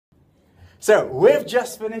So, we've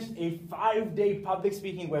just finished a 5-day public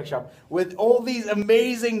speaking workshop with all these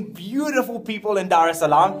amazing, beautiful people in Dar es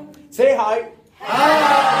Salaam. Say hi.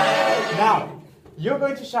 Hi. Now, you're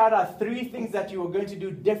going to shout out 3 things that you are going to do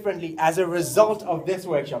differently as a result of this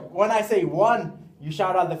workshop. When I say 1, you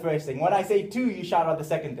shout out the first thing. When I say 2, you shout out the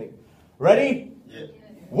second thing. Ready? Yeah.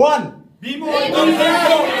 1. Be more confident.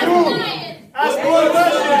 2. Ask more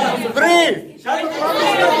questions. 3.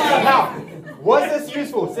 Now, was this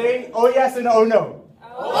useful? Say, oh yes and oh no.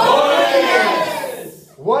 Oh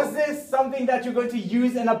yes. Was this something that you're going to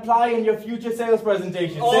use and apply in your future sales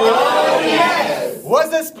presentation? Say, oh yes.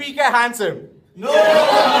 Was the speaker handsome? No.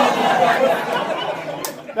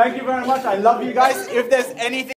 Thank you very much. I love you guys. If there's anything